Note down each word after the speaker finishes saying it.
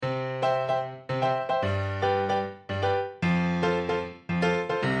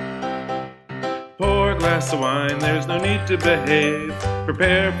glass of wine, there's no need to behave.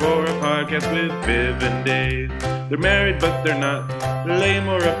 Prepare for a podcast with Viv and Dave. They're married but they're not lame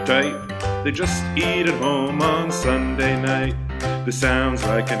or uptight. They just eat at home on Sunday night. This sounds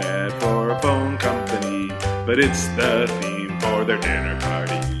like an ad for a phone company, but it's the theme for their dinner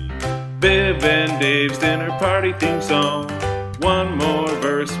party. Viv and Dave's dinner party theme song. One more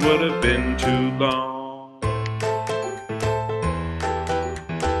verse would have been too long.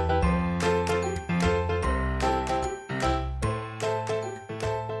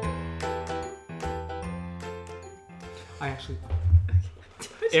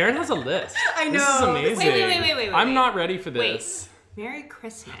 Erin has a list. I know. This is amazing. Wait. I'm not ready for this. Merry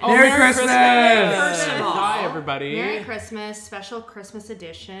Christmas. Oh, Merry Christmas! First of all, Hi, everybody. Merry Christmas, special Christmas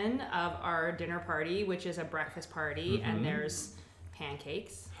edition of our dinner party, which is a breakfast party, and there's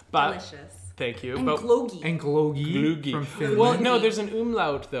pancakes. But, delicious. Thank you. And but glögi. And Glögi Glögi. from Finland. Well, no, there's an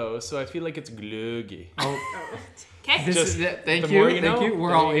umlaut, though, so I feel like it's glögi. Okay. Thank the more you. you know, We're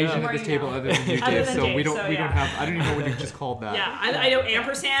there all you Asian go. at this table other than you, Other Dave. than So Dave, we don't so we don't yeah. have. I don't even know what you just called that. Yeah, I know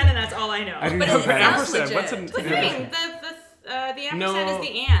ampersand, and that's all I know. I didn't But know it's that. Ampersand, what's the thing. The ampersand No. is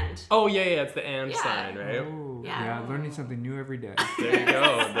the and. Oh, yeah, it's the and Yeah. sign, right? Oh, Yeah. yeah, learning something new every day. There you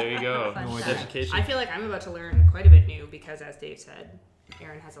go. Fun No stuff. idea. Education. I feel like I'm about to learn quite a bit new because, as Dave said,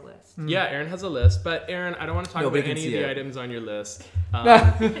 Erin has a list. Yeah, Erin has a list, but Erin, I don't want to talk Nobody about can any of see the it. items on your list.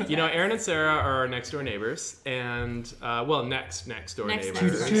 Erin and Sarah are our next door neighbors, and next door Next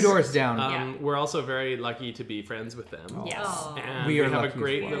neighbors. door. Two doors down. Yeah. We're also very lucky to be friends with them. Yes. And We are have a lucky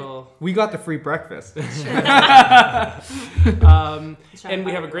great as well. little We got the free breakfast. and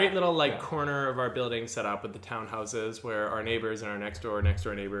we have a great little corner of our building set up with the townhouses where our neighbors and our next door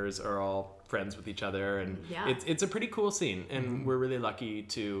neighbors are all friends with each other, and it's a pretty cool scene, and we're really lucky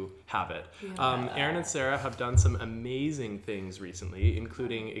to have it. Erin and Sarah have done some amazing things recently,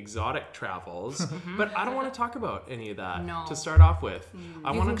 including exotic travels, but I don't want to talk about any of that to start off with.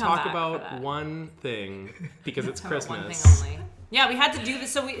 I want to can come talk back for about that. one thing because it's Christmas. One thing only. Yeah, we had to do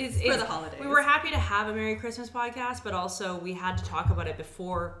this. So it's for the holidays. We were happy to have a Merry Christmas podcast, but also we had to talk about it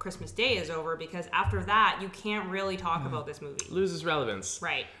before Christmas Day is over because after that, you can't really talk about this movie. Loses relevance.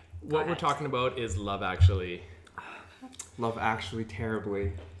 Right. What we're talking about is Love Actually. Love Actually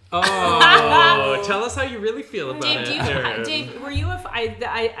terribly. Oh, tell us how you really feel about Dave, it. Dave, were you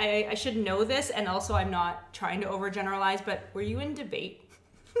I should know this, and also I'm not trying to overgeneralize, but were you in debate?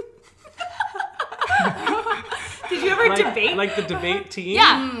 Did you ever debate? Like the debate team?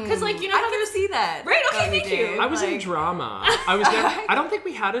 Yeah, because how there's see that. Right, okay, thank you. I was in drama. I don't think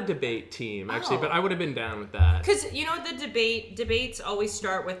we had a debate team actually, but I would have been down with that. Because the debates always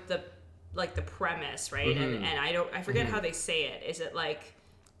start with the premise, right? And I forget how they say it. Is it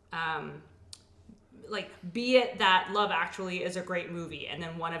be it that Love Actually is a great movie, and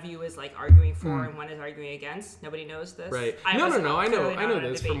then one of you is arguing for and one is arguing against. Nobody knows this, Right? No. I know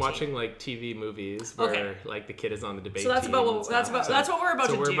this from watching TV movies where the kid is on the debate. So that's team about and what stuff. that's what we're about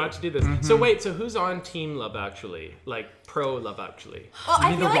to do. So we're about to do this. So wait, so who's on Team Love Actually? Pro Love Actually? Well, I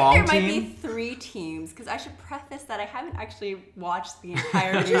mean feel the like wrong there might be team? 3 teams because I should preface that I haven't actually watched the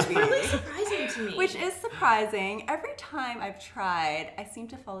entire movie. Really surprising to me. Which is surprising. Every time I've tried, I seem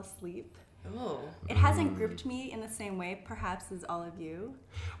to fall asleep. Oh. It hasn't gripped me in the same way, perhaps, as all of you.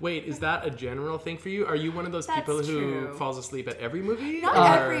 Wait, is that a general thing for you? Are you one of those people That's who true. falls asleep at every movie?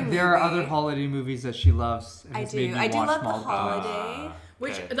 Not every movie. There are other holiday movies that she loves. And I has made do. me I do watch love The multiple times. Holiday,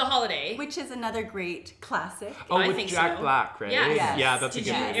 Which the holiday? which is another great classic. Oh, I with think Jack so. Black, right? Yeah. Yes. Yeah, that's a Did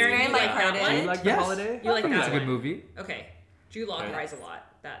good you, movie. Erin, Very you like that lighthearted. one? Do you like Yes. The Holiday? You like I think that it's a good one? movie. Okay. Drew Law cries a lot.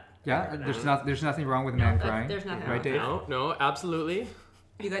 Yeah, there's nothing wrong with a man crying. There's nothing right, wrong. Dave? No, absolutely.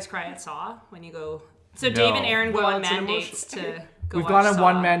 You guys cry at Saw when you go. So No. Dave and Erin go Well, on it's an man dates to go We've watch gone on Saw.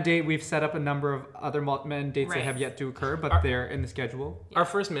 one-man date. We've set up a number of other man dates Right. that have yet to occur, but they're in the schedule. Our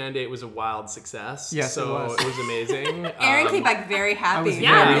first mandate was a wild success. Yes, so it was. amazing. Aaron came back very happy. I was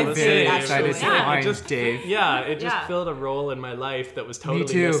Yeah, very, it's very actually- excited to yeah. find Just- Dave. Yeah, it just Yeah. filled a role in my life that was totally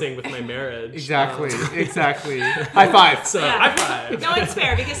too. missing with my marriage. Exactly, exactly. High five. So, Yeah. high five. No, it's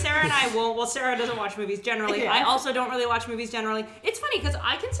fair because Sarah and I won't. Well, Sarah doesn't watch movies generally. Yeah. I also don't really watch movies generally. It's funny because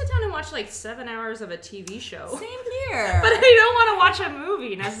I can sit down and watch 7 hours of a TV show, Same here. but I don't want to watch a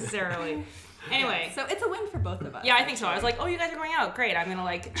movie necessarily. Anyway, So it's a win for both of us. yeah, I think so. I was like, oh, you guys are going out. Great. I'm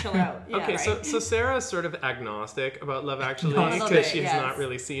gonna chill out. Yeah, Okay, right. so Sarah's sort of agnostic about Love Actually A little because bit, she's yes. not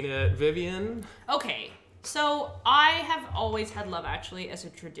really seen it. Vivian? Okay, so I have always had Love Actually as a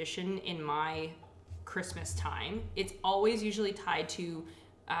tradition in my Christmas time. It's always usually tied to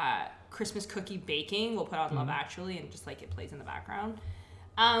Christmas cookie baking. We'll put on Love Actually and just it plays in the background.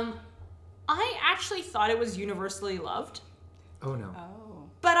 I actually thought it was universally loved. Oh no. Oh.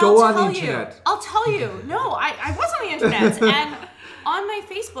 But Go I'll on tell the you. internet. I'll tell you. No, I was on the internet. And on my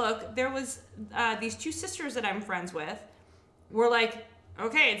Facebook, there was these two sisters that I'm friends with were like,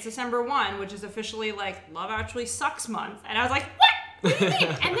 okay, it's December 1, which is officially like Love Actually Sucks month. And I was like, what? What do you mean?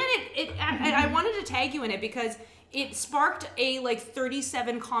 And then I wanted to tag you in it because it sparked a like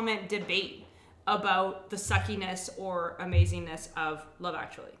 37 comment debate about the suckiness or amazingness of Love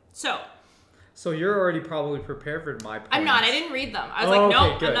Actually. So you're already probably prepared for my points. I'm not. I didn't read them. I was Oh, like, okay,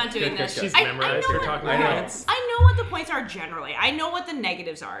 nope, good, I'm not doing good, this. good, good. She's memorized your talking points. I know what the points are generally. I know what the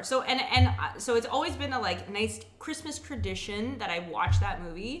negatives are. So so it's always been a like nice Christmas tradition that I watch that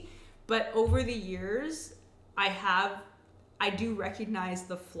movie. But over the years, I do recognize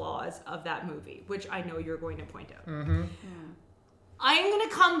the flaws of that movie, which I know you're going to point out. Mm-hmm. I'm going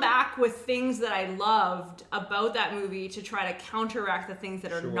to come back with things that I loved about that movie to try to counteract the things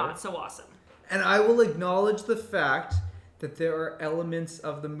that are not so awesome. And I will acknowledge the fact that there are elements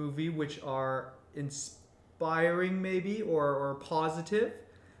of the movie which are inspiring, maybe, or positive.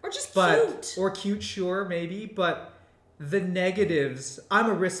 Or just But, cute. or cute, sure, maybe. But the negatives, I'm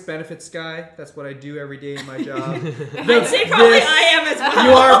a risk benefits guy. That's what I do every day in my job. I'd say probably I am as well.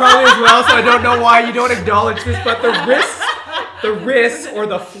 You are probably as well, so I don't know why you don't acknowledge this, but the risks or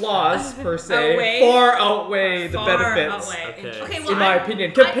the flaws per se far outweigh the benefits. Okay, well, In my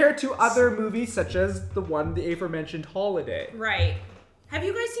opinion, compared to other movies such as the aforementioned Holiday. Right. Have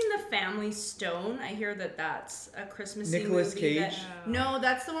you guys seen The Family Stone? I hear that that's a Christmas movie. Nicolas Cage? No,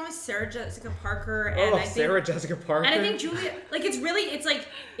 that's the one with Sarah Jessica Parker and Sarah Jessica Parker. And I think Julia, like it's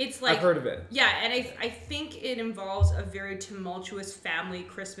like I've heard of it. Yeah, and I think it involves a very tumultuous family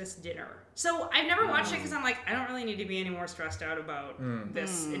Christmas dinner. So I've never watched it because I'm like, I don't really need to be any more stressed out about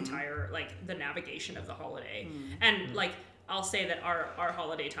this entire like the navigation of the holiday. And like I'll say that our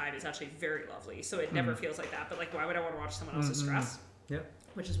holiday time is actually very lovely, so it never feels like that. But like, why would I want to watch someone else's stress? Yeah.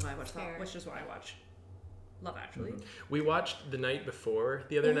 Which is why I watch Love Actually. We watched The Night Before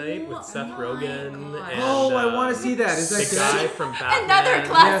the other night with Seth Rogen. God. And, I want to see that. Is that the good? guy from Batman. Another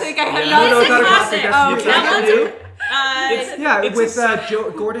classic. I have Yeah. not No, seen. not a classic. classic. That's Oh, you. It's With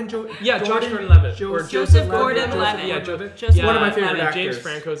a- Gordon. Yeah, Josh Gordon-Levitt. Or Joseph Gordon-Levitt. Yeah, Joseph One of my and favorite then James actors.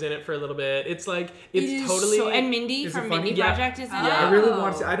 Franco's in it for a little bit. It's like It is totally. so, and Mindy Is it from funny? Mindy Yeah. Project is in it. I really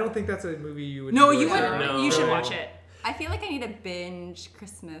want to see. I don't think that's a movie you would. No, enjoy, you would. Sarah. No. You should No. watch it. I feel like I need a binge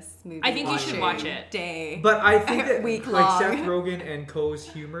Christmas movie. I think you should watch it. Day. But I think that Week like long. Seth Rogen and Co.'s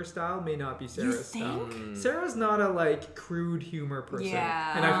humor style may not be Sarah's style. Sarah's not a like crude humor person.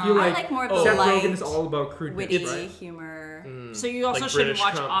 Yeah. And I feel like, I like more of the Seth light, Rogen is all about crudeness, witty right? humor. So you also like shouldn't British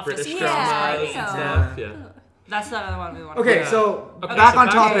watch Office. British Yeah, dramas you and know. stuff. Yeah. That's the other one we want. Okay, Yeah. so Okay, back so on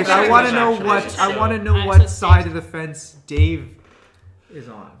back topic. to I want to know action. what So, what side of the fence Dave is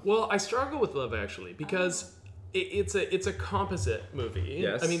on. Well, I struggle with Love Actually because it's a composite movie.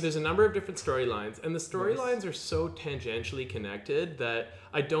 Yes. I mean, there's a number of different storylines, and the storylines are so tangentially connected that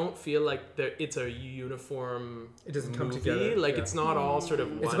I don't feel like it's a uniform. It doesn't come movie. together, Like yeah. it's not all sort of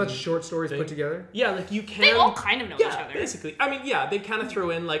one. It's a bunch of short stories thing. put together. Yeah, like you can. They all kind of know each other. Basically. I mean, yeah, they kind of throw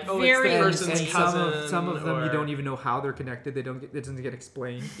in like, oh, Very it's the And person's some cousin. of them you or- don't even know how they're connected. It doesn't get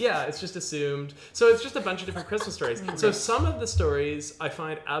explained. Yeah, it's just assumed. So it's just a bunch of different Christmas stories. So some of the stories I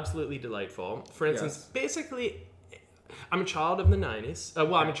find absolutely delightful. For instance, Yes. basically, I'm a child of the 90s.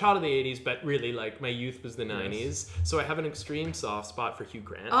 Well, I'm a child of the 80s, but really, like, my youth was the 90s. So I have an extreme soft spot for Hugh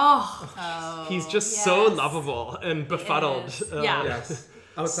Grant. Oh, He's just so yes. lovable and befuddled. is. Yeah. Yes.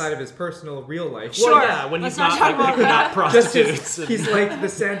 Outside of his personal real life. Sure. Well, yeah, when Let's he's not not talk like about picking that. up Just prostitutes. he's like the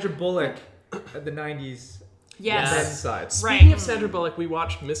Sandra Bullock of the 90s. yes. Men side. Speaking Right. of Sandra Bullock, we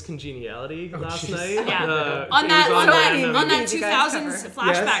watched Miss Congeniality last jeez. night. Yeah. It on was that random. on that movies you guys 2000s cover.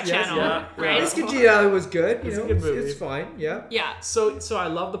 flashback Yes, channel, yeah. right? Miss Congeniality was good. It's You a know, good movie. it's fine. Yeah. Yeah. So I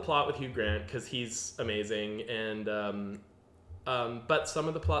love the plot with Hugh Grant because he's amazing, and but some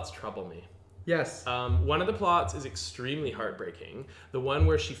of the plots trouble me. Yes. One of the plots is extremely heartbreaking. The one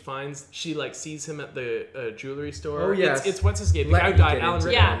where she sees him at the jewelry store. Oh, yes. It's what's his name? The Let guy who me died, get Alan into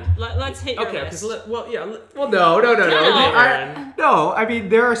Rickman. Yeah. Let's hit your Okay, list. because Well, no. Aaron. No, I mean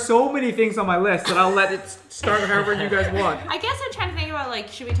there are so many things on my list that I'll let it start however you guys want. I guess I'm trying to think about like,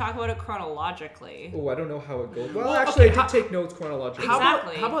 should we talk about it chronologically? Oh, I don't know how it goes. Well, Well, actually, okay, I did take notes chronologically.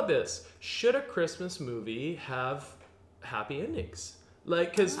 Exactly. How about this? Should a Christmas movie have happy endings?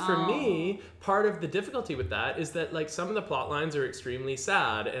 Like, because for me, part of the difficulty with that is that like some of the plot lines are extremely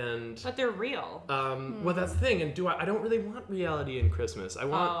sad and. But they're real. Well, that's the thing, and I don't really want reality in Christmas. I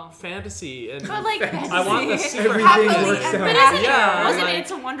want fantasy and But like, I want the super Everything Happily works ever out. But isn't Yeah, wasn't like- It's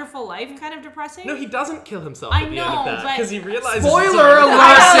a Wonderful Life kind of depressing? No, he doesn't kill himself I at the end know, of that but- because he realizes. Spoiler it's-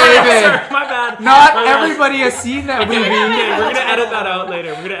 alert, Sorry, David! my bad. Not everybody has seen that movie. Okay, we're gonna edit that out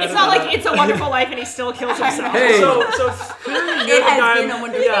later. It's not like It's a Wonderful Life and he still kills himself. Hey. So clearly you're It the has guy. been a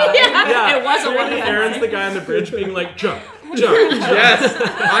wonderful Yeah. It was a Clearly wonderful Aaron's life. the guy on the bridge being like, jump. Yes,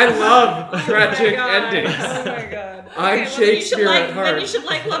 I love tragic endings. Oh my god. I'm Shakespeare at heart. Then you should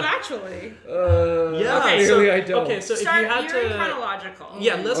like Love Actually. Yeah. Okay, Clearly I don't. Okay, so Start, if you had you're to. chronological.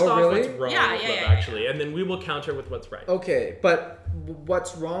 Yeah, list Oh, off really? what's wrong Yeah, with yeah, Love yeah, Actually, and then we will counter with what's right. Okay, but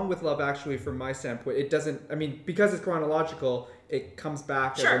what's wrong with Love Actually from my standpoint? It doesn't. I mean, because it's chronological, it comes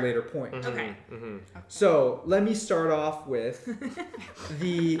back Sure. at a later point. Okay. So let me start off with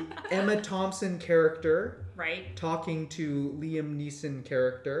the Emma Thompson character Right. talking to Liam Neeson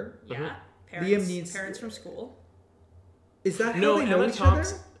character. Yeah. Liam needs- Parents from school. Is that how No, they know Emma each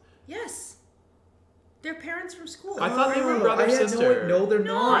Thompson. other? Yes. They're parents from school. I thought they were brother I had sister. No, they're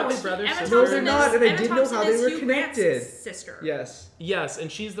not. Aren't they brother Emma sister? No, they're Thompson not, is- and I Emma didn't know Thompson how they is were Hugh Grant's connected. sister. Yes. Yes,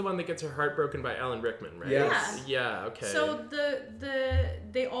 and she's the one that gets her heart broken by Alan Rickman, right? Yes. Yeah. Okay. So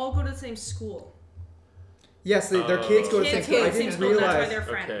they all go to the same school. Yes, their Oh. kids go to Kids same school. go I to the same didn't school. That's why realize. they're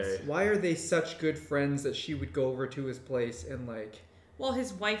friends. Okay. Why are they such good friends that she would go over to his place and like Well,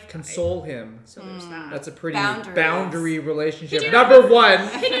 his wife died, console him? so there's that. That's a pretty Boundaries. boundary relationship. Can you Number one.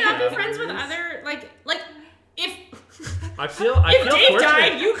 Can you not be friends with other like if I feel If Dave fortunate.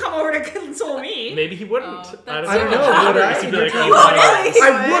 died, you come over to console me. Maybe he wouldn't. Oh, I don't know. Would I? He'd be like, You oh, would, wow. really?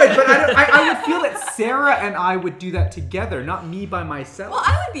 I would, but I would feel that Sarah and I would do that together, not me by myself. Well,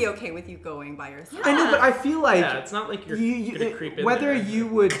 I would be okay with you going by yourself. I know, but I feel like Yeah, it's not like you're gonna creep in whether there. you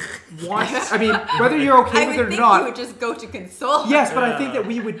would want, I mean, whether you're okay I with would it or think not. you would just go to console. Yes, but I think that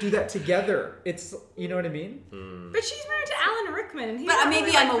we would do that together. It's, you know what I mean? But she's married to Alan Rickman, and he's But not maybe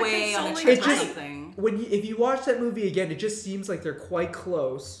really, I'm like, the away on a consoling trip It or type. just- something. If you watch that movie again, it just seems like they're quite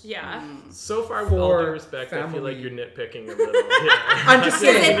close. Yeah. So far, with all For due respect, I feel like family. you're nitpicking a little. Yeah. I'm just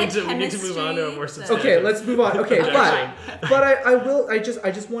saying. we need to move on to a more substantial. Okay, let's move on. Okay, Objection. but I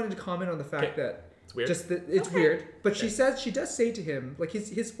just wanted to comment on the fact Okay. that It's weird. just that it's weird. But she does say to him, like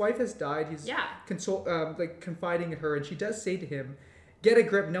his wife has died. He's Yeah. like confiding in her, and she does say to him, "Get a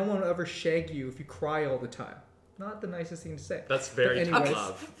grip. No one will ever shag you if you cry all the time." Not the nicest thing to say. That's very But tough anyways.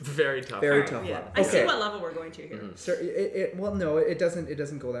 love. Very tough. Very love. tough Yeah. love. I see Okay. what level we're going to here. So well, no, it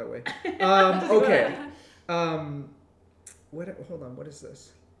doesn't go that way. Okay. Hold on. What is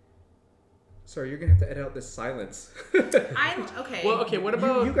this? Sorry, you're gonna have to edit out this silence. Okay. Well, okay. What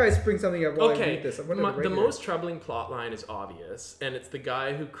about you guys bring something up while I Okay, read this. I'm gonna write the here. most troubling plot line is obvious, and it's the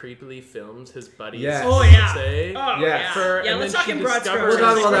guy who creepily films his buddies. Yes. Oh, yeah. Say, Oh, Yeah. yeah. Let's talk in broad strokes. We'll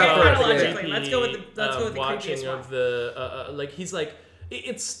talk about that first, Chronologically. yeah. Let's go with the watching creepiest one. of the like he's like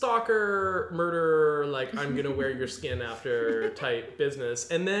it's stalker murder, like I'm gonna wear your skin after type business,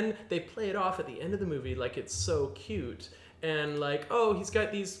 and then they play it off at the end of the movie like it's so cute and like, oh, he's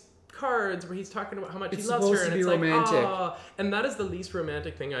got these cards where he's talking about how much It's he loves supposed her, to and be it's romantic. like, oh, and that is the least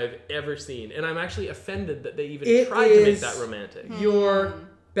romantic thing I've ever seen, and I'm actually offended that they even It tried to make is- that romantic. Your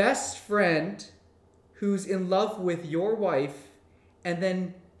best friend who's in love with your wife and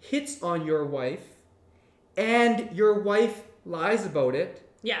then hits on your wife, and your wife lies about it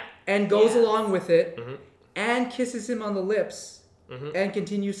Yeah. and goes Yeah. along with it Mhm. and kisses him on the lips Mhm. and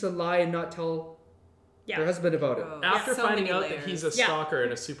continues to lie and not tell her Yeah. husband about it. Oh, After so finding many out that layers. he's a Yeah. stalker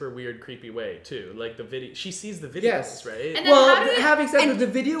in a super weird, creepy way too, like the video, she sees the videos, Yes. right? And then Well, how did it- having said that, and- the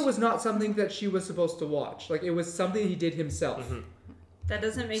video was not something that she was supposed to watch. Like, it was something he did himself. That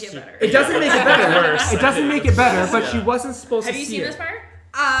doesn't make it better. It doesn't make it better. Worse. It doesn't make it better, but she Yeah. wasn't supposed Have to you see seen it. this part,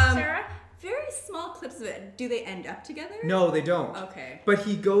 Um, Sarah? very small clips of it. Do they end up together? No, they don't. Okay. But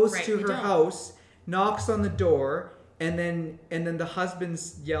he goes Right, to they her don't. house, knocks on the door, and then the husband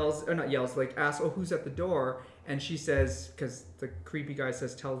yells, or not yells, like asks, "Oh, who's at the door?" And she says, because the creepy guy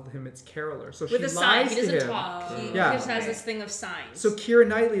says, "Tell him it's Caroler." So With she a sign. lies He to doesn't him. talk. He Yeah. just has this thing of signs. So Keira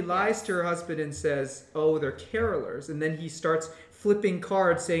Knightley lies to her husband and says, "Oh, they're carolers," and then he starts flipping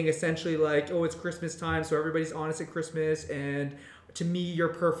cards, saying essentially like, "Oh, it's Christmas time, so everybody's honest at Christmas, and to me, you're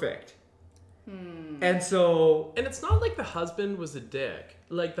perfect." And so And it's not like the husband was a dick.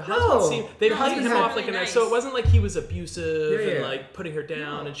 Like the No. husband seemed they The played husband him had- off like really a nice. so it wasn't like he was abusive Yeah, and yeah. like putting her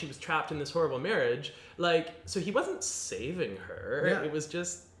down and she was trapped in this horrible marriage. Like so he wasn't saving her. Yeah. It was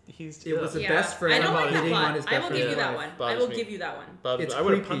just he's It was a yeah. best friend I don't like that hitting on plot. his I best will friend's give you that wife. one. I Bothers will me. give you that one. But It's I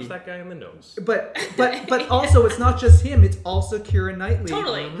would have creepy. punched that guy in the nose. But also it's not just him, it's also Keira Knightley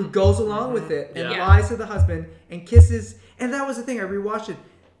Totally. who goes along with it and Yeah. lies to the husband and kisses, and that was the thing, I rewatched it.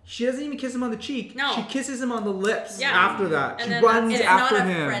 She doesn't even kiss him on the cheek. No. She kisses him on the lips Yeah. after that. And She then runs It's after not a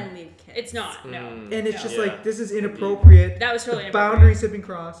him. friendly kiss. It's not. No. And it's No. just Yeah. like, this is inappropriate. That was totally The inappropriate. boundaries have been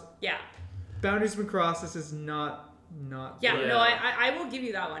crossed. Yeah. Boundaries have been crossed. This is not not. Yeah, great. no, I will give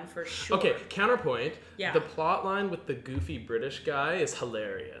you that one for sure. Okay, counterpoint. Yeah. The plot line with the goofy British guy is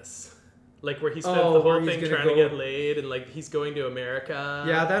hilarious. Like where he spends Oh, the where whole he's thing gonna trying to go- get laid and like he's going to America.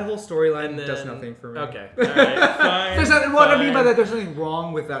 Yeah, that whole storyline and then- does nothing for me. Okay. All right. Fine. There's nothing, what I mean by fine. that, there's nothing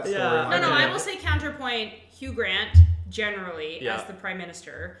wrong with that storyline. Yeah. No, Okay. I will say counterpoint Hugh Grant generally Yeah. as the Prime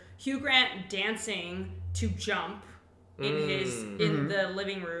Minister. Hugh Grant dancing to Jump in the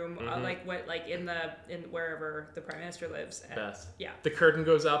living room, like in wherever the Prime Minister lives. Best. Yeah. The curtain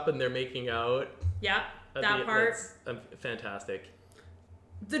goes up and they're making out. Yeah, that part. That's fantastic.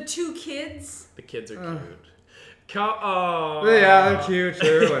 The two kids. The kids are cute. Yeah, they're cute,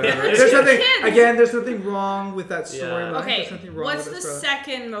 sure, whatever. They're There's cute nothing, kids. again, there's nothing wrong with that Yeah. storyline. Okay, There's nothing wrong what's with the that storyline.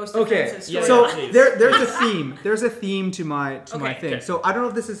 second most Okay, offensive story? Yeah, so please. there's a theme. There's a theme to my Okay. thing. Okay. So I don't know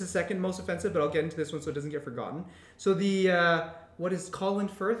if this is the second most offensive, but I'll get into this one so it doesn't get forgotten. So the what is Colin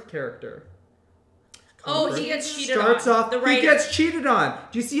Firth character? Oh, he gets cheated Starts on. off. The He writer. gets cheated on.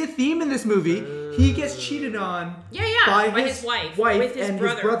 Do you see a theme in this movie? He gets cheated on. Yeah, by his wife. wife with his and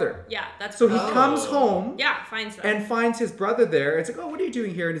brother. his brother. Yeah, that's So he cool. comes home. Yeah, finds them. And finds his brother there. It's like, oh, what are you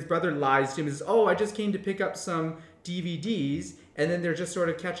doing here? And his brother lies to him and says, oh, I just came to pick up some DVDs. And then they're just sort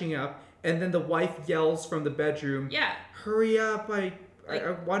of catching up. And then the wife yells from the bedroom, yeah, hurry up. I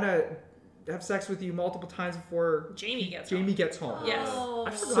want to have sex with you multiple times before Jamie gets home. Yes. Oh.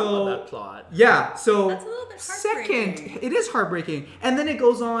 I forgot So- about that plot. Yeah, so That's a little bit second, heartbreaking. it is heartbreaking. And then it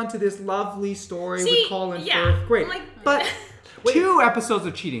goes on to this lovely story See, with Colin yeah, Firth. Great. like- But 2 episodes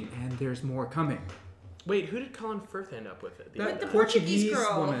of cheating, and there's more coming. Wait, who did Colin Firth end up with at the That end? the Portuguese Portuguese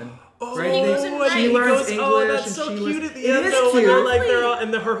girl. woman. Oh, right? he goes and writes. She He learns goes, English, oh, that's and so she cute learns, at the it end is though, when cute. they're like they're all,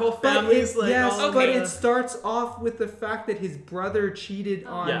 and her whole But family's like yes, all but Okay. it starts off with the fact that his brother cheated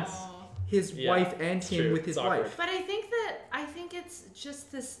on Yes. his Yeah, wife and it's him true. with his It's awkward. wife. But I think it's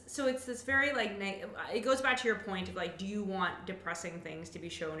just this. So it's this very like. It goes back to your point of like, do you want depressing things to be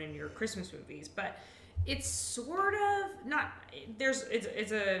shown in your Christmas movies? But it's sort of not.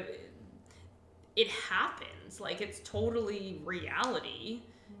 It happens. Like it's totally reality.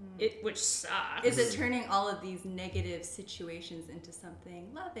 Which sucks. Is it turning all of these negative situations into something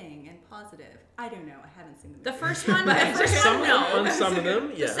loving and positive? I don't know. I haven't seen the movie. The first one, on some of them,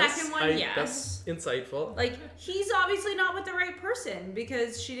 The yes. second one, yes. That's insightful. Like he's obviously not with the right person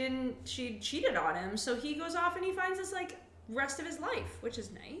because she cheated on him. So he goes off and he finds this like rest of his life, which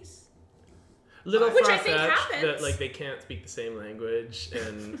is nice. Little Which I far-fetched think that happens. like they can't speak the same language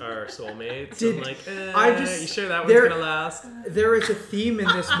and are soulmates. Did- I'm like, I you sure that one's there- gonna last? There is a theme in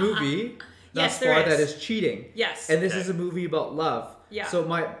this movie Yes, thus there far is. that is cheating. Yes. And this Okay. is a movie about love. Yeah. So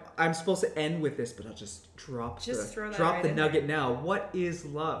I'm supposed to end with this, but I'll just drop throw that drop right the in nugget now. What is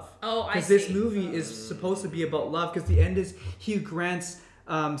love? Oh, I Because this see. movie is supposed to be about love. Because the end is Hugh Grant's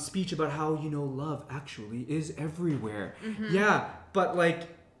speech about how love actually is everywhere. Mm-hmm. Yeah, but like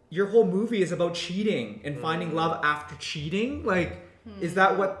your whole movie is about cheating and finding love after cheating. Like, is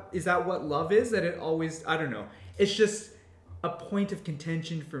that what love is? That it always, I don't know. It's just a point of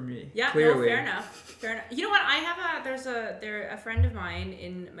contention for me. Yeah, clearly. no, fair enough. You know what? I have a friend of mine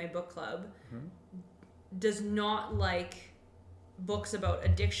in my book club does not like books about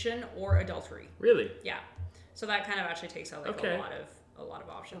addiction or adultery. Really? Yeah. So that kind of actually takes out like Okay. a lot of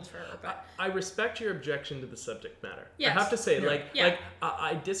options for her. But I respect your objection to the subject matter. Yes. I have to say, Yeah.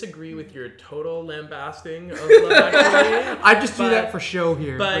 I disagree with your total lambasting of Love Actually. I just do But- that for show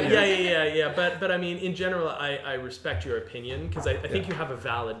here. But yeah. But I mean, in general, I respect your opinion because I think you have a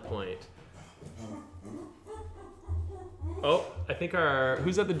valid point. Oh, I think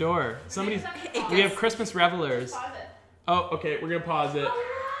who's at the door? Somebody's. We have Christmas revelers. Oh, okay. We're gonna pause it.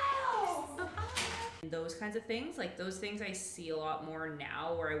 those kinds of things, like those things I see a lot more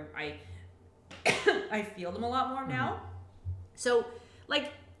now, where I I feel them a lot more now. So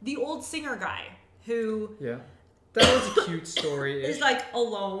like the old singer guy who Yeah. That was a cute story. is like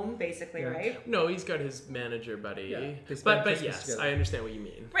alone basically, Yeah. right? No, he's got his manager buddy. Yeah, they spend but Christmas yes, together. I understand what you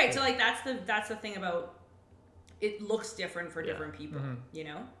mean. Right. So like that's the thing about it looks different for Yeah. different people, you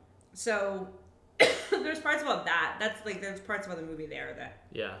know? So there's parts about that. That's like there's parts about the movie there that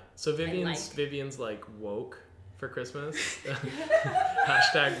Yeah. So like. Vivian's like woke for Christmas.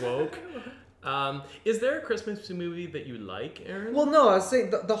 Hashtag woke. Is there a Christmas movie that you like, Aaron? Well, no, I was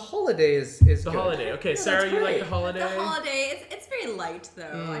saying the holiday is the good. Holiday. Okay, Yeah, Sarah, that's you like great. The Holiday? The Holiday, it's very light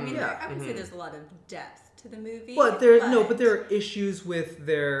though. I mean, Yeah. I wouldn't say there's a lot of depth to the movie. But there are issues with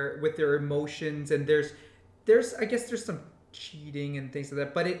their emotions, and there's I guess there's some cheating and things like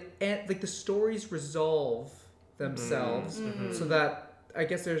that. But like the stories resolve themselves, so that I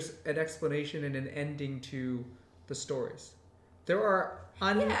guess there's an explanation and an ending to the stories. there are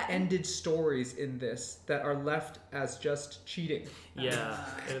unended stories in this that are left as just cheating. Yeah,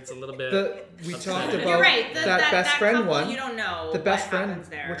 and it's a little bit. We upsetting. talked about You're right. that best friend couple, one. You don't know The best what friend. happens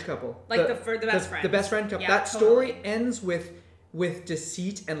there. Which couple? Like the best friend. The best friend couple. Yeah, that story ends with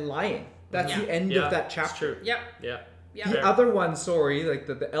deceit and lying. That's the end of that chapter. It's true. Yep. Yeah. Yep. The other one, sorry, like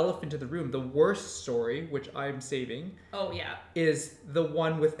the elephant in the room, the worst story, which I'm saving, Oh yeah. is the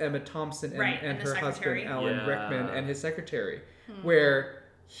one with Emma Thompson and, Right, and and the her husband secretary. Alan Yeah. Rickman and his secretary, where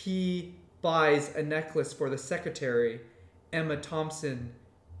he buys a necklace for the secretary. Emma Thompson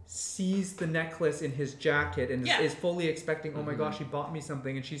sees the necklace in his jacket and is fully expecting, oh my gosh, he bought me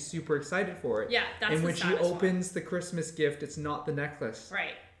something, and she's super excited for it. Yeah, that's and the when she saddest one. opens the Christmas gift, it's not the necklace.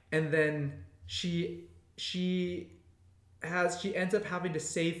 Right. And then she ends up having to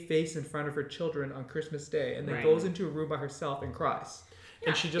save face in front of her children on Christmas Day, and then Right. goes into a room by herself and cries.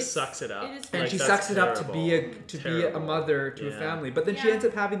 And she just sucks it up. It is And Like, she that's sucks it up to be a terrible. mother to a Yeah. family. But then she Yeah. ends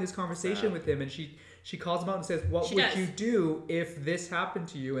up having this conversation with him, and she calls him out and says, "What She would does. you do if this happened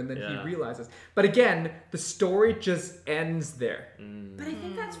to you?" And then Yeah. he realizes. But again, the story just ends there. But I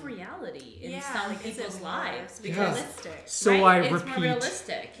think that's reality in Yeah, some is it people's more lives. realistic? So right? I It's repeat. more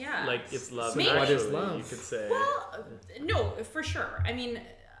realistic. Yeah. Like it's love. So actually, what is love? You could say. Well, no, for sure. I mean,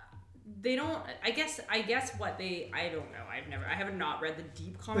 they don't. I guess what they. I don't know. I have not read the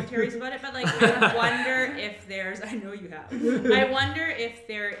deep commentaries about it, but like I wonder if there's. I know you have. I wonder if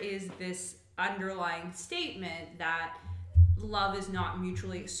there is this underlying statement that love is not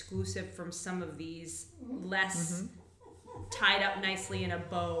mutually exclusive from some of these less tied up nicely in a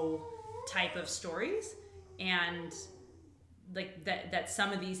bow type of stories, and like that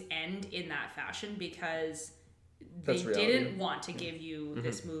some of these end in that fashion because they That's reality. didn't want to give you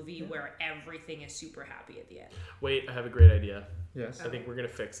this movie where everything is super happy at the end. Wait, I have a great idea. Yes. I think we're gonna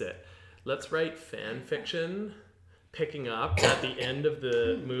fix it. Let's write fan fiction picking up at the end of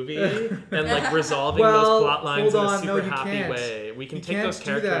the movie and like resolving those plot lines in a super happy way. We can You take can't those do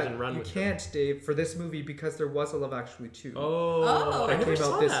characters that. and run with You them. can't, Dave, for this movie because there was a Love Actually 2. Oh, that never came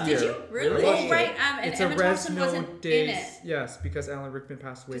saw out this that. year. Did you really? I watched Oh, it. right. And It's Emma a Thompson Red wasn't Nose Day. in it. Yes, because Alan Rickman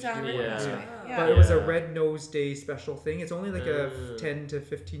passed away. Because Alan too. Rickman Yeah. passed away. Oh. Yeah. But it was a Yeah. Red Nose Day special thing. It's only like a Mm. 10 to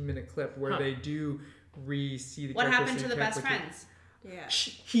 15 minute clip where Huh. they do re-see the What characters happened so to you the can't best look at- friends? Yeah.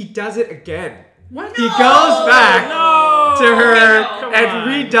 He does it again. What? He goes back to her Come and on.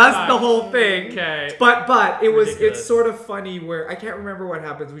 redoes Fine. the whole thing. Okay. But it's Ridiculous. sort of funny where I can't remember what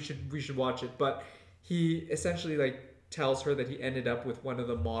happens. We should watch it. But he essentially like tells her that he ended up with one of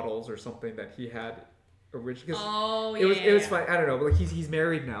the models or something that he had originally. Oh, yeah. It was fine. I don't know, but like he's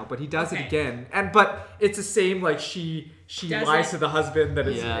married now, but he does it Okay. again. But it's the same. Like she Does lies it? to the husband that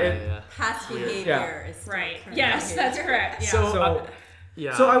it's Yeah. Past behavior Yeah. is still Right. current Yes, behavior. that's correct. Yeah. So,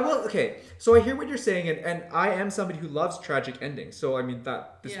 yeah. So I will. Okay. So I hear what you're saying, and I am somebody who loves tragic endings. So I mean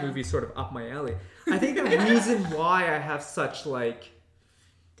that this Yeah. movie is sort of up my alley. I think the reason why I have such like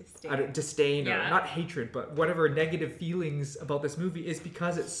disdain Yeah. or not hatred, but whatever negative feelings about this movie is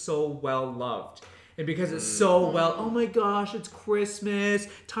because it's so well loved. And because it's so well, oh my gosh, it's Christmas,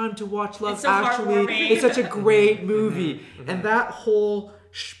 time to watch Love It's so Actually. heartwarming. It's such a great movie. And that whole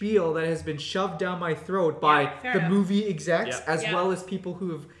spiel that has been shoved down my throat by fair the enough. movie execs Yeah. as Yeah. well as people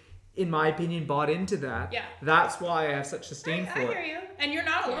who have, in my opinion, bought into that. Yeah. That's why I have such disdain I for hear it. you. And you're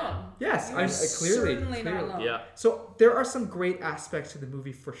not alone. Yes, You're I'm clearly. certainly not alone. yeah. So there are some great aspects to the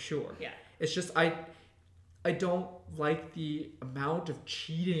movie for sure. Yeah. It's just I don't like the amount of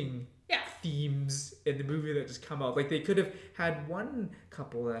cheating Yeah. themes in the movie that just come out. Like they could have had one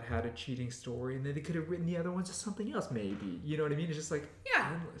couple that had a cheating story, and then they could have written the other ones as something else. Maybe you know what I mean? It's just like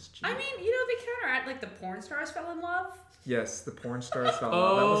Yeah. endless I cheating. mean, you know, they counteract like the porn stars fell in love. Yes, the porn stars fell in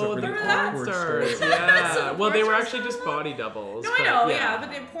love. That was a Oh, really the awkward porn stars. story. Yeah. So the Well, they porn were stars actually just fell in love? body doubles. No, I know, yeah,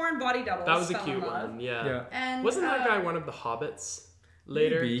 but the porn body doubles. That was a fell cute in love. one. Yeah. Yeah. And Wasn't that guy one of the hobbits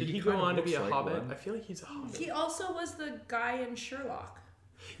later? Maybe. Did he He go kinda on to be looks a like hobbit? one. I feel like he's a hobbit. He also was the guy in Sherlock.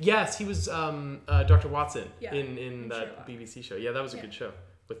 Yes, he was Dr. Watson Yeah, in in that Sherlock. BBC show. Yeah, that was a Yeah. good show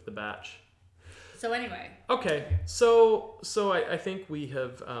with the Batch. So anyway, Okay, so I think we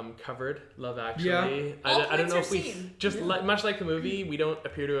have covered Love Actually. Yeah. All I don't know if points we are seen. just much like the movie, we don't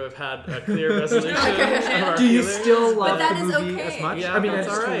appear to have had a clear resolution of our Do you feelings. still love that the is movie okay. as much? Yeah, I mean, that's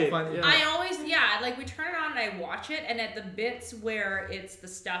it's all totally right. fun. Yeah. I always, like we turn it on and I watch it, and at the bits where it's the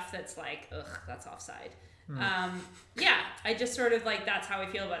stuff that's like, ugh, that's offside. I just sort of like that's how I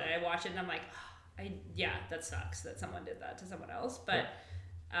feel about it. I watch it and I'm like, that sucks that someone did that to someone else. But,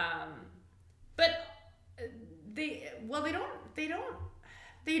 they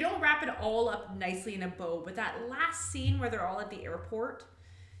don't wrap it all up nicely in a bow. But that last scene where they're all at the airport,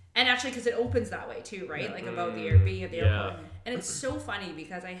 And actually, because it opens that way too, right? Like about the being at the airport. And it's so funny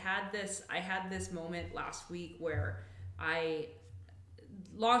because I had this moment last week where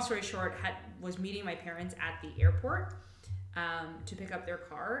long story short, was meeting my parents at the airport to pick up their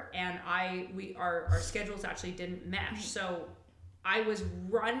car, and our schedules actually didn't mesh. So I was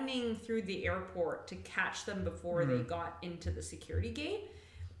running through the airport to catch them before they got into the security gate,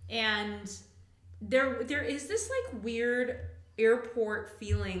 and there is this like weird airport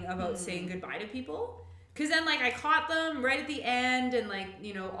feeling about saying goodbye to people. Because then, like, I caught them right at the end and, like,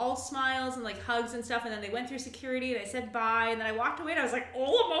 you know, all smiles and, like, hugs and stuff. And then they went through security and I said bye. And then I walked away and I was, like,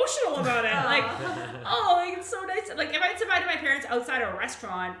 all emotional about it. Like, like, it's so nice. Like, if I had said bye to my parents outside a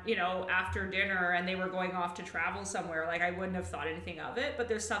restaurant, you know, after dinner and they were going off to travel somewhere, like, I wouldn't have thought anything of it. But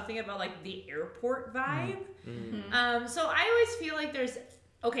there's something about, like, the airport vibe. So I always feel like there's...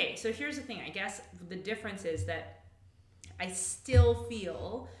 Okay, so here's the thing. I guess the difference is that I still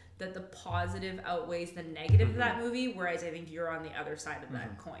feel... that the positive outweighs the negative of that movie, whereas I think you're on the other side of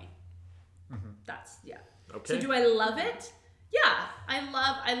that coin. That's Okay. So do I love it? Yeah,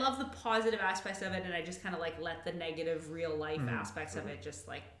 I love the positive aspects of it, and I just kind of like let the negative real life aspects of it just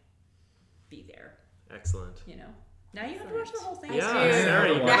like be there. Excellent. You know. Now you have to watch the whole thing. Yeah,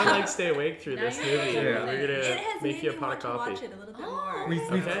 Sarah, you gotta like stay awake through this movie. Yeah. We're gonna make you a pot of coffee. Watch it a little bit more.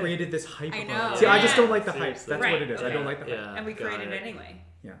 We've created this hype. I about know. it. See, I just Yeah. don't like the hype. Seriously. That's what it is. I don't like the hype. Yeah, And we got created it it anyway.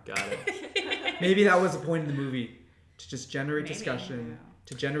 Yeah. Got it. Maybe that was the point of the movie, to just generate Maybe. discussion,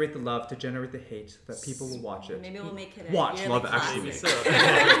 to generate the love, to generate the hate, so that people will watch it. Maybe we'll make it a Watch yearly Love classic. Actually. So,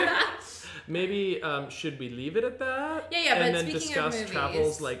 maybe should we leave it at that? Yeah, and but then speaking of discuss movies-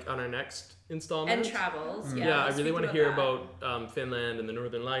 travels like on our next installment. And travels. Yeah, I let's really speak want to hear that. about Finland and the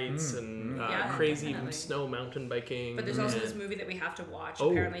Northern Lights and Yeah, crazy definitely. snow mountain biking. But there's also and- this movie that we have to watch Oh.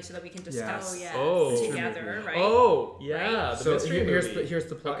 apparently, so that we can discuss Yes. Oh. together, right? Oh, yeah. Right. The So mystery movie. here's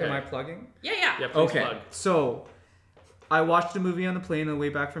the plug. Okay. Am I plugging? Yeah. Yeah, please Okay, plug. so I watched a movie on the plane on the way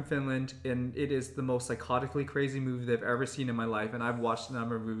back from Finland, and it is the most psychotically crazy movie that I've ever seen in my life, and I've watched a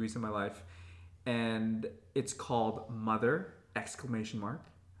number of movies in my life, and it's called Mother!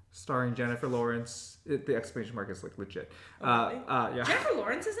 Starring Jennifer Lawrence. The exclamation mark is like legit. Yeah. Jennifer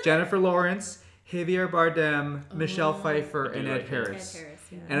Lawrence is in it? Jennifer Lawrence, Javier Bardem, Michelle Pfeiffer, and Ed like Harris. Ed Harris,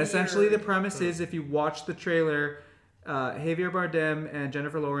 yeah. And essentially the premise is, if you watch the trailer, Javier Bardem and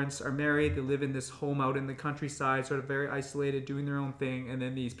Jennifer Lawrence are married. They live in this home out in the countryside, sort of very isolated, doing their own thing. And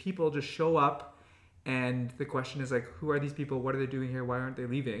then these people just show up, and the question is like, who are these people? What are they doing here? Why aren't they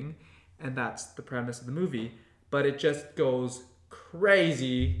leaving? And that's the premise of the movie. But it just goes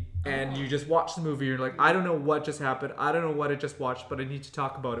crazy, and you just watch the movie. You're like, I don't know what just happened. I don't know what I just watched, but I need to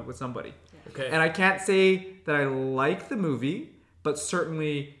talk about it with somebody. Okay. And I can't say that I like the movie, but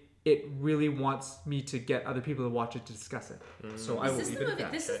certainly it really wants me to get other people to watch it to discuss it. So I will This is leave the it at movie.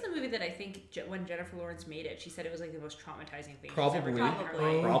 that. This is the movie that I think when Jennifer Lawrence made it, she said it was like the most traumatizing thing Probably. she's ever done in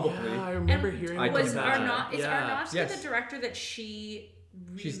her life. Probably. Yeah, I remember And hearing I about was that. Arnott, is yeah. Aronofsky Yes. the director that she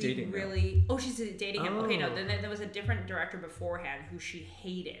really, She's dating now. really... Oh, she's dating him. Okay, no, Oh. then there was a different director beforehand who she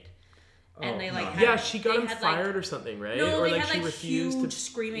hated. And they like no. had, Yeah, she got they him had, fired like, or something, right? No, or they like had she like refused huge to.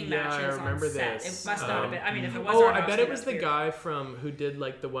 screaming Yeah, matches I remember on set. this. It must not have been. I mean, if it was Oh, I Aronofsky, bet it was that's the weird. guy from who did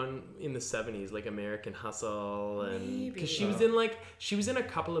like the one in the 70s, like American Hustle, and Maybe. because she was in a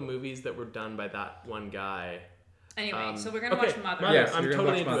couple of movies that were done by that one guy. Anyway, so we're gonna okay, watch Mother. Mother. Yes, I'm you're gonna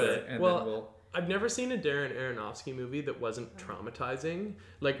totally watch into Mother, it. and Well, then we'll... I've never seen a Darren Aronofsky movie that wasn't traumatizing.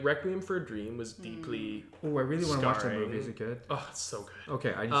 Like Requiem for a Dream was deeply. Oh, I really want to watch that scarring. movie. Is it good? Oh, it's so good.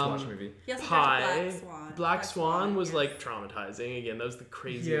 Okay, I need to watch the movie. He also Pie. directed Black Swan. Black Swan was yes. like traumatizing. Again, that was the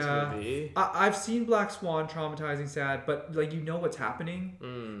craziest movie. I've seen Black Swan, traumatizing, sad, but like you know what's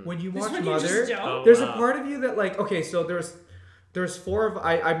happening when you This watch one you Mother. just don't? Oh, There's wow. a part of you that like, okay, so there's four of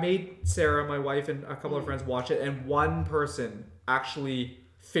I made Sarah, my wife, and a couple of friends watch it, and one person actually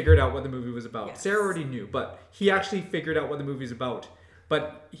figured out what the movie was about. Yes. Sarah already knew, but he actually figured out what the movie's about.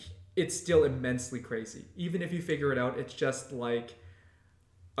 But it's still immensely crazy. Even if you figure it out, it's just like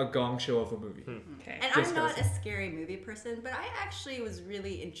a gong show of a movie. Okay. And Just I'm not goes- a scary movie person, but I actually was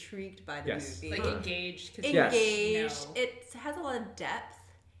really intrigued by the Yes. movie. Like engaged. 'cause Yes. Engaged. No. It has a lot of depth.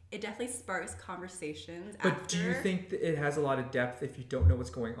 It definitely sparks conversations. But after. do you think that it has a lot of depth if you don't know what's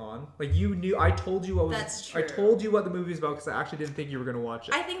going on? Like you knew, I told you what was. That's I true. told you what the movie was about because I actually didn't think you were going to watch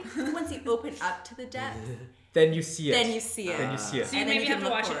it. I think once you open up to the depth, Then you see it. then you see it. Then you see it. So you And then maybe you have can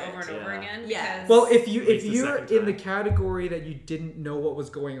to look watch it for over and it. over Yeah. again. Yeah. Because, Well, if At least the you're second in the time. category that you didn't know what was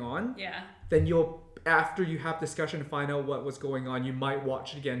going on, yeah. then you'll after you have discussion to find out what was going on, you might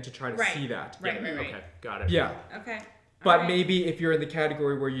watch it again to try to Right. see that. Right. Okay, got it. Yeah. Okay. But Alright. maybe if you're in the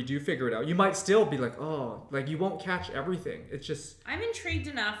category where you do figure it out, you might still be like, oh, like you won't catch everything. It's just, I'm intrigued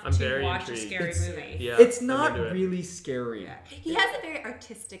enough I'm to very watch intrigued. a scary It's- movie. Yeah, it's I'm not into it. really scary. Yeah. He has a very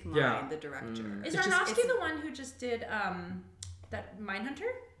artistic mind, Yeah. the director. Is It's just- Aronofsky it's- the one who just did that Mindhunter?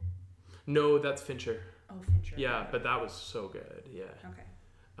 No, that's Fincher. Oh, Fincher. Yeah, but that was so good. Yeah. Okay.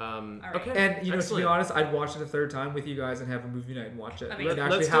 All right. Okay. And you know, to Excellent. be honest, I'd watch it a third time with you guys and have a movie night and watch it. Amazing. And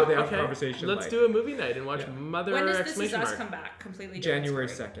actually Let's have do- the okay. conversation. Let's like, do a movie night and watch Yeah. Mother When does This Is exclamation Us mark. come back? Completely different January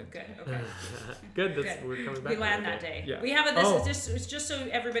story. 2nd. Good. Okay. Good. That's, Good. we're coming back. We land to that day. Yeah. We have a this Oh. is just so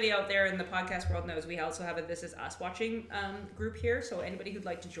everybody out there in the podcast world knows. We also have a This Is Us watching group here. So anybody who'd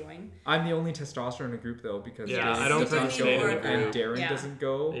like to join, I'm the only testosterone in the group though because Yeah, Darren I don't does not participate go in the and group. Darren Yeah. doesn't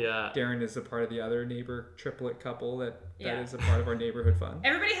go. Yeah. Darren is a part of the other neighbor triplet couple that Yeah. is a part of our neighborhood fun.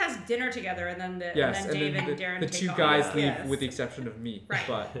 everybody has dinner together, and then Yes, and then Dave then and Darren the take two on guys the- leave Yes. with the exception of me. Right.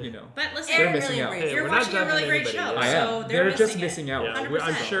 But you know, But listen, They're Aaron missing really out. embraces Hey, you're we're not watching a really judging great anybody. show. I So am. they're just missing missing it. out. Yeah, 100%.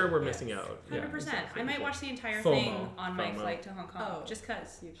 I'm sure we're Yes. missing out. 100%. I might watch the entire FOMO. thing on my FOMO. flight to Hong Kong, Oh. just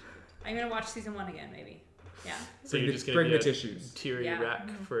cause. You should. I'm gonna watch season 1 again, maybe. Yeah. So you're just gonna bring be the a tissues. teary Yeah. wreck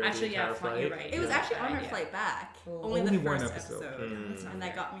for Actually, the yeah, entire fine, flight. you're right. It was Yeah, actually bad on our idea. flight back. Oh. Only Only the one first episode. episode. Mm. And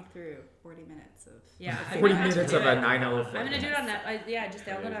that got me through 40 minutes of. Yeah. 40 I'm gonna minutes do of it. a 9-hour flight. I'm gonna do it on that. Yeah, just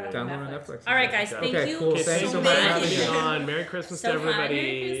download it on Download on Netflix. Netflix. All right, guys. Okay, Thank you cool. Okay, Thanks thanks so for much for having having me me. on. Merry Christmas So to hi. everybody.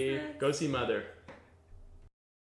 Merry Christmas. Go see Mother.